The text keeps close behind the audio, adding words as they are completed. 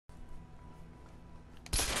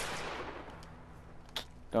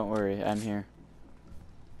Don't worry, I'm here.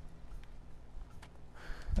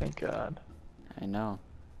 Thank God. I know.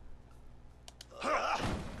 Oh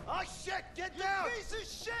shit! Get down! Piece of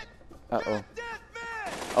shit! Uh-oh.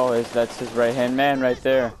 Oh, that's his right-hand man right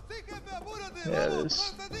there. Yeah, it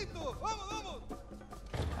is.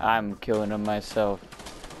 I'm killing him myself.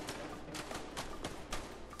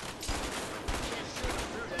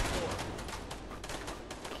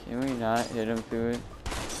 Can we not hit him through it?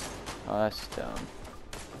 Oh, that's dumb.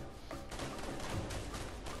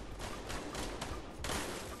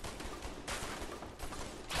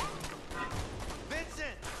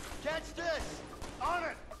 Vincent, catch this! On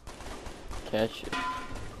it! Catch it.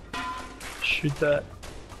 Shoot that.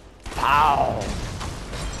 Pow!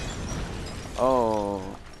 Oh.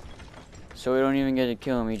 So we don't even get to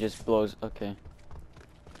kill him, he just blows. Okay.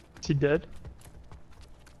 Is he dead?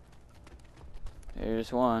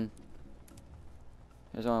 There's one.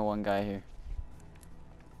 There's only one guy here.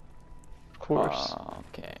 Of course.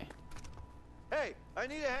 Okay. Hey, I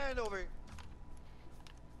need a hand over here.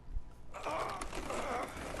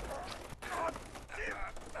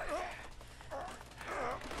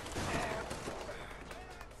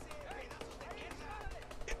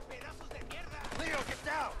 Leo, get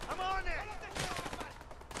down! I'm on it!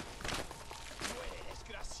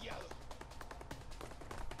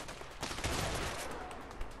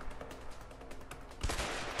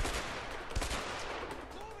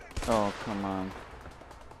 Oh, come on.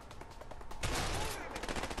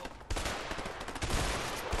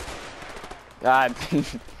 God.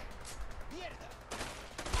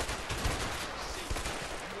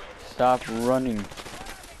 Stop running. There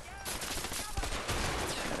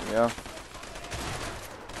we go.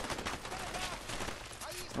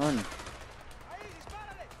 Run.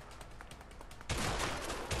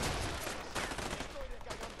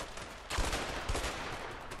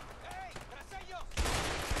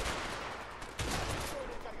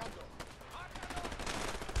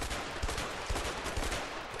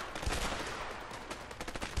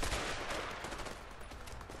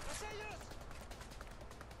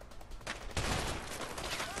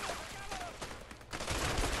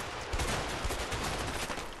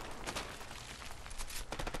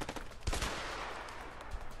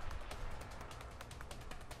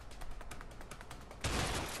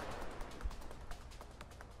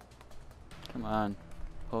 Come on.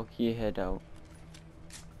 Poke your head out.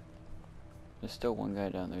 There's still one guy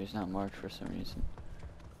down there. He's not marked for some reason.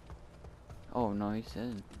 Oh, no, he's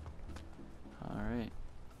dead. Alright.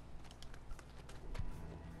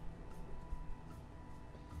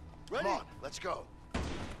 Come on, let's go.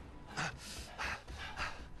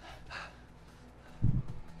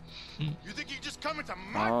 You think you can just come into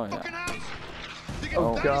my fucking house? Think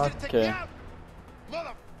Oh, it's God. to take Okay. me out?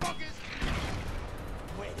 Motherfuckers!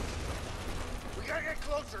 Wait. We gotta get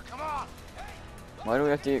closer, come on! Why do we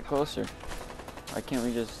have to get closer? Why can't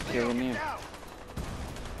we just kill him here?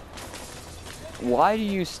 Why do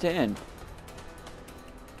you stand?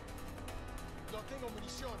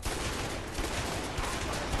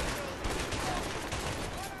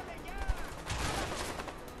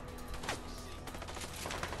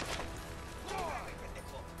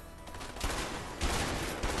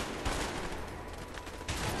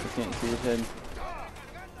 I can't see his head.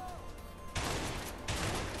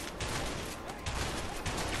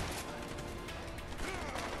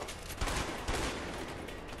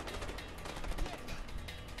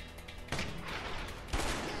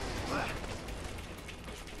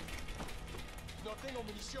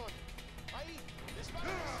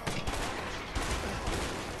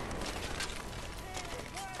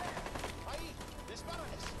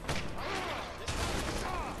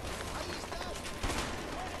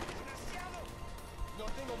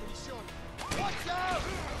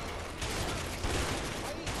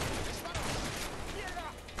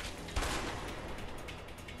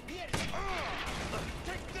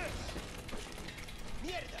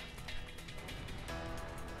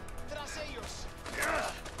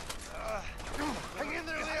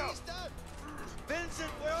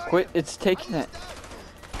 Quit, it's taking that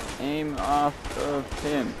aim off of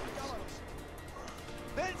him.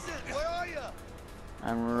 Vincent, where are you?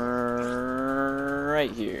 I'm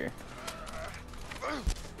right here.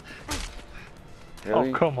 Really?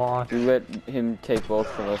 Oh, come on. You let him take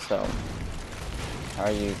both of us out. How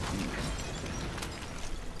are you?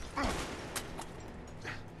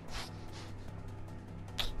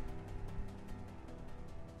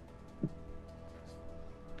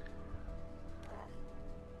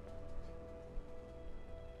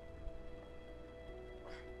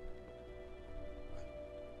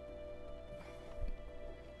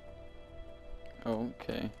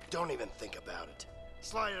 Okay. Don't even think about it.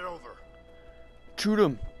 Slide it over. Shoot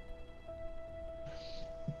him.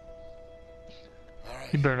 All right.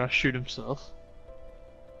 He better not shoot himself.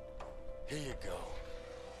 Here you go.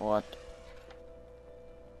 What?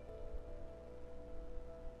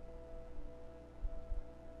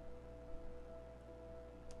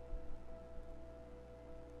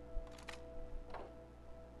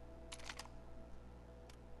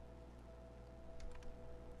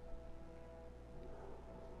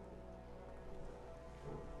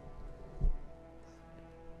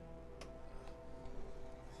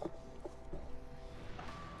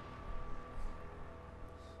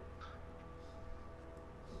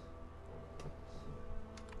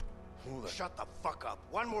 Shut the fuck up.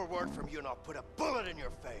 One more word from you and I'll put a bullet in your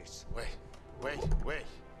face. Wait.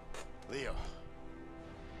 Leo.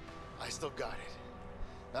 I still got it.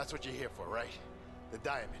 That's what you're here for, right? The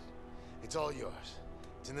diamond. It's all yours.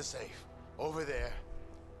 It's in the safe. Over there.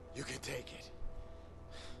 You can take it.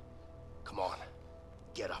 Come on.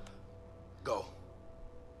 Get up. Go.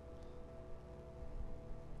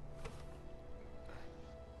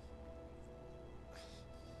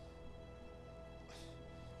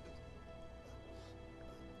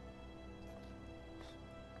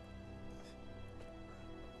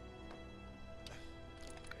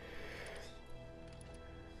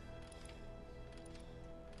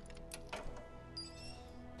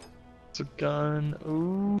 It's a gun.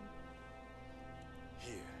 Ooh.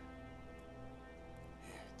 Here.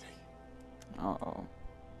 Here, take it. Uh-oh.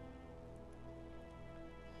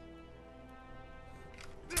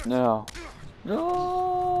 No.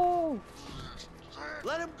 No!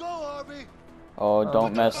 Let him go, Harvey. Oh,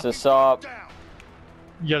 don't mess this up. Down.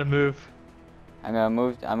 You gotta move. I'm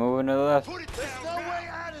moving to the left. Put it down. There's no way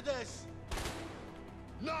out of this.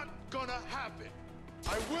 Not gonna happen.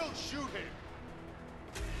 I will shoot him.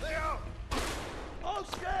 Leo. Oh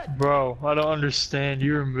shit. Bro, I don't understand.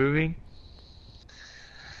 You were moving?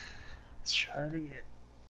 Let's try it again.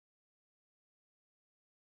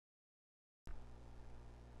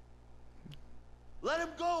 Let him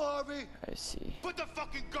go, Harvey. I see. Put the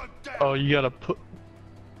fucking gun down. Oh, you gotta put...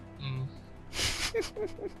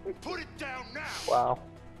 Put it down now. Wow.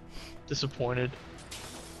 Disappointed.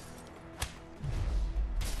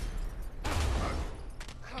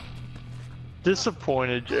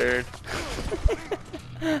 Disappointed, Jared.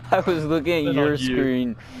 I was looking at Then your on you.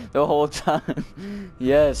 screen the whole time.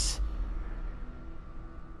 Yes.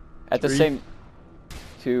 At the 3, same...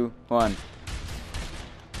 2, 1.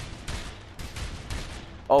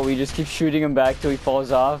 Oh, we just keep shooting him back till he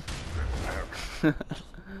falls off?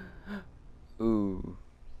 Ooh.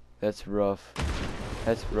 That's rough.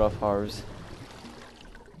 That's rough, Harvs.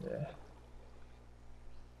 Yeah.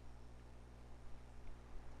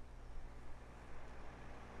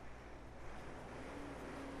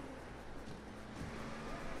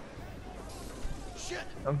 Shit.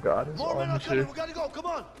 Oh god, his More men arm are coming. too. We gotta go. Come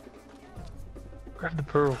on. Grab the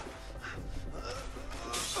pearl.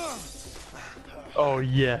 Oh,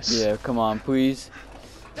 yes. Yeah, come on, please.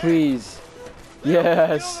 Please. Leo, get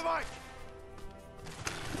Yes. on the mic.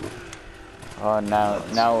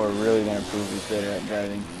 Oh, now we're really gonna prove who's better at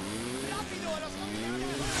driving.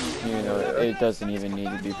 Even though it doesn't even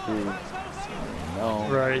need to be proved. No.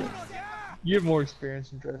 Right. You have more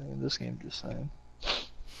experience in driving in this game, just saying.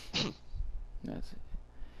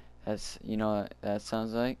 That's you know what that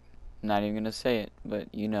sounds like? Not even gonna say it,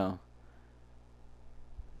 but you know.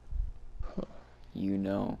 You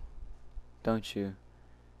know. Don't you?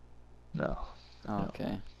 No. Oh,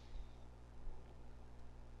 okay.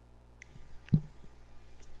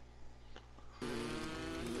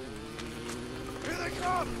 Here they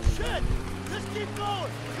come. Shit. Let's keep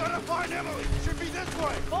going. We gotta find Emily. Should be this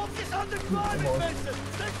way. Focus on the driving, Vincent.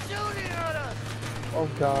 They're shooting at us. Oh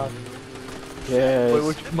god. Yes. Wait,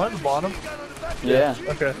 which, am I at the bottom? Yeah.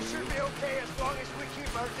 Okay. We should be okay as long as we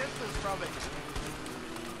keep our distance from it.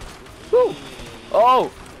 Woo!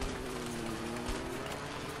 Oh!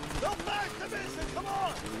 Go faster, Vincent. Come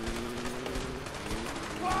on.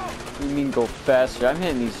 Whoa. You mean go faster? I'm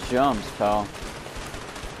hitting these jumps, pal.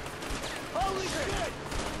 Holy shit.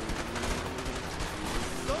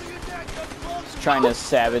 Slow your neck. Come close. Trying to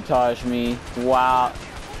sabotage me. Wow.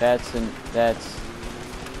 That's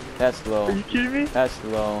low. Are you kidding me? That's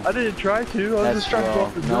low. I didn't try to. I was That's just trying to go low.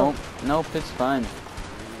 off the Nope. jump. Nope, it's fine.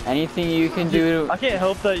 Anything you can do I can't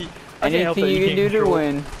help that. I can't help anything that you can can't do to control.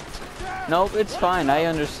 win. Nope, it's fine. I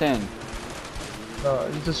understand. No,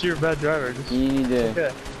 it's just you're a bad driver. Just, You need to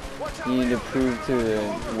okay. you need to prove to the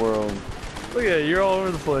world. Look at it, you're all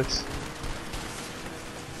over the place.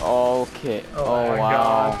 Okay. Oh, my wow.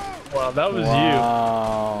 god. Wow, that was you.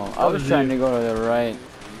 Wow. I That was was trying you. to go to the right.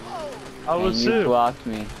 I And was you too. blocked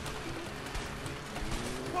me.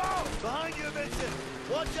 Whoa! Behind you, Vincent!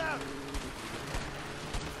 Watch out!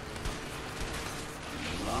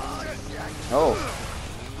 Oh.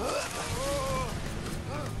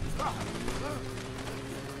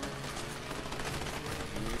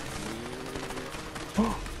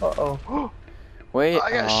 Uh-oh. Wait.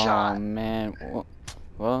 I got oh shot. man.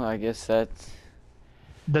 Well, I guess that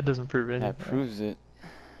Doesn't prove anything. proves it.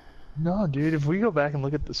 No, dude, if we go back and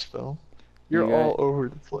look at this film, you're You all got- over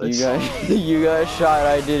the place. You got you got shot.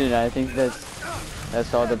 I didn't. I think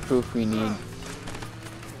that's all the proof we need.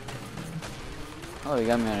 Oh, they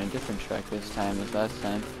got me on a different track this time as last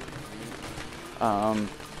time.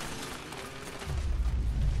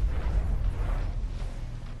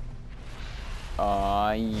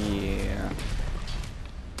 Aw, yeah.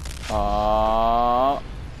 Aw. Oh,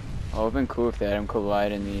 it would've been cool if they had him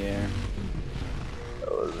collide in the air.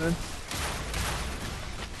 That would've been-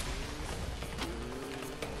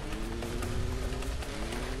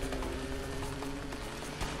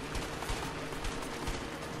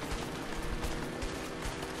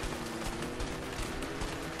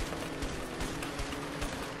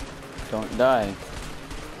 Don't die.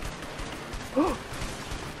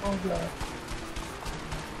 Oh god.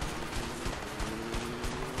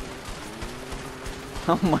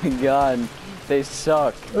 Oh my god. They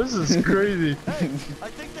suck. This is crazy. Hey, I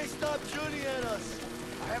think they stopped shooting at us.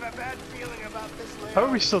 I have a bad feeling about this later. How are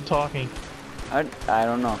we still talking? I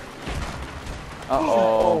don't know.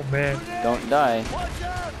 Oh Uh-oh. man. Don't die. Watch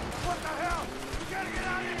out! What the hell? We gotta get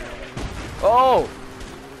out of here! Oh!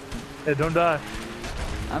 Hey, don't die.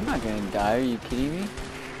 I'm not gonna die. Are you kidding me?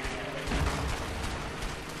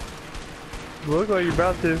 You look like you're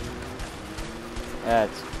about to.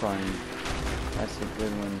 That's funny. That's a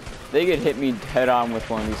good one. They could hit me head on with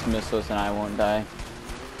one of these missiles and I won't die.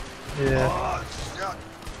 Yeah. Oh,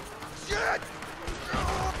 shit! Shit!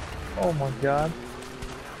 Oh my god.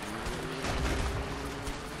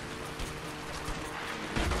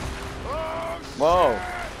 Whoa!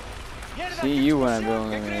 See you when I'm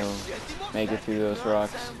building them. Make it through those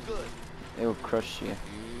rocks. They will crush you.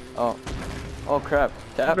 Oh. Oh crap.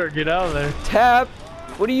 You Tap. better get out of there. Tap!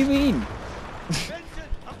 What do you mean? Vincent,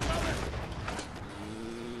 I'm coming!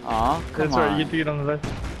 Aw, come That's on. right, you get to get on the left.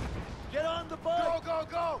 Get on the boat! Go, go,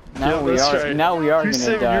 go! Now Yeah, we that's are. right. Now we are Who's gonna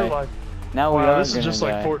saving your die. life? Now we Wow, are this is gonna just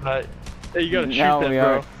die. like Fortnite. Hey, you gotta shoot Now that, we bro.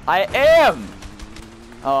 are. I am.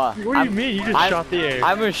 What do you mean? You just shot the air.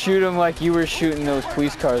 I'm gonna shoot him like you were shooting those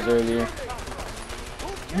police cars earlier.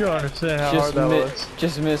 You don't understand how hard that was.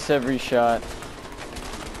 Just miss every shot.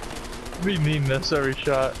 What do you mean miss every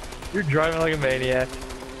shot? You're driving like a maniac.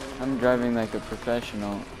 I'm driving like a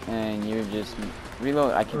professional, and you're just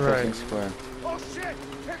reload. I keep pressing Right. square. Oh shit!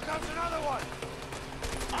 Here comes another one!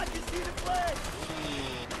 I can see the flag!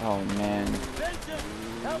 Oh man, Vincent,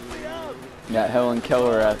 help me out! got Helen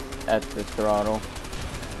Keller at the throttle.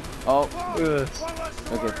 Oh, Look at this. One less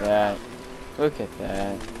to look worry at that! Look at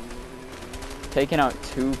that! Taking out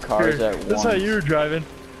two cars Here, at once. that's how you were driving.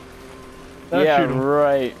 Now Yeah, shoot 'em.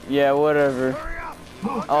 right. Yeah, whatever. about. Hurry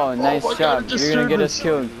up! Oh, nice my God, job. it just You're gonna get turned us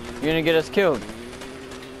killed. You're gonna get us killed.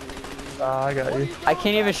 Ah, I got you. I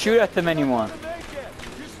can't even shoot at them anymore. Make it!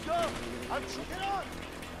 You stop! I'm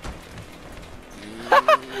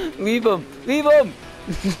get on! Leave him! Leave him!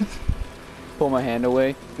 Pull my hand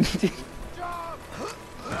away.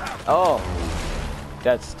 Oh,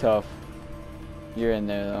 that's tough. You're in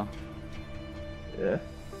there though. Yeah.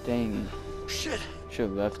 Dang Shit! it.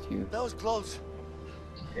 Should've left you. That was close.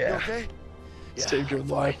 You Yeah. okay? Saved your I'm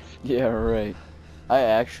life. Yeah, right. I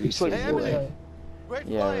actually It's like saved Hey, your Emily. life. Great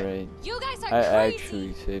Yeah, flying. right. You guys are I crazy.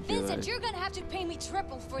 actually saved your Vincent, life. you're gonna have to pay me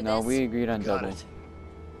triple for No, this. we agreed on Got double. it.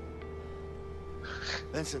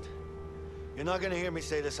 Vincent, you're not gonna hear me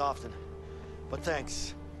say this often, but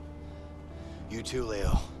thanks. You too,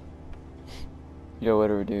 Leo. Yo,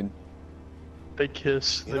 whatever, dude. They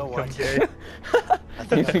kiss. You They know become what? gay. I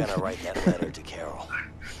think I'm gonna write that letter to Carol.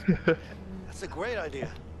 That's a great idea.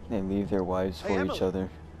 They leave their wives Hey, for Emily. each other.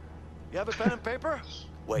 You have a pen and paper?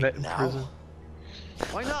 Wait, Met in now? prison.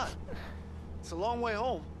 Why not? It's a long way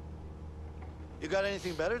home. You got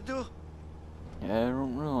anything better to do? Yeah, I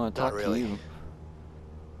don't really want to Not talk really. to you.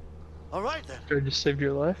 All right then. I just saved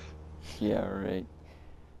your life. Yeah, right.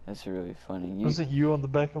 That's really funny. You, Was it you on the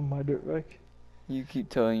back of my dirt bike? you keep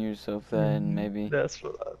telling yourself that, and maybe That's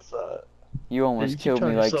what I thought. you almost you keep killed me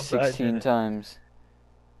telling like yourself that I 16 did it. times.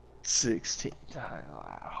 16 times.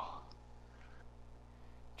 Wow.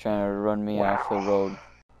 Trying to run me off the road.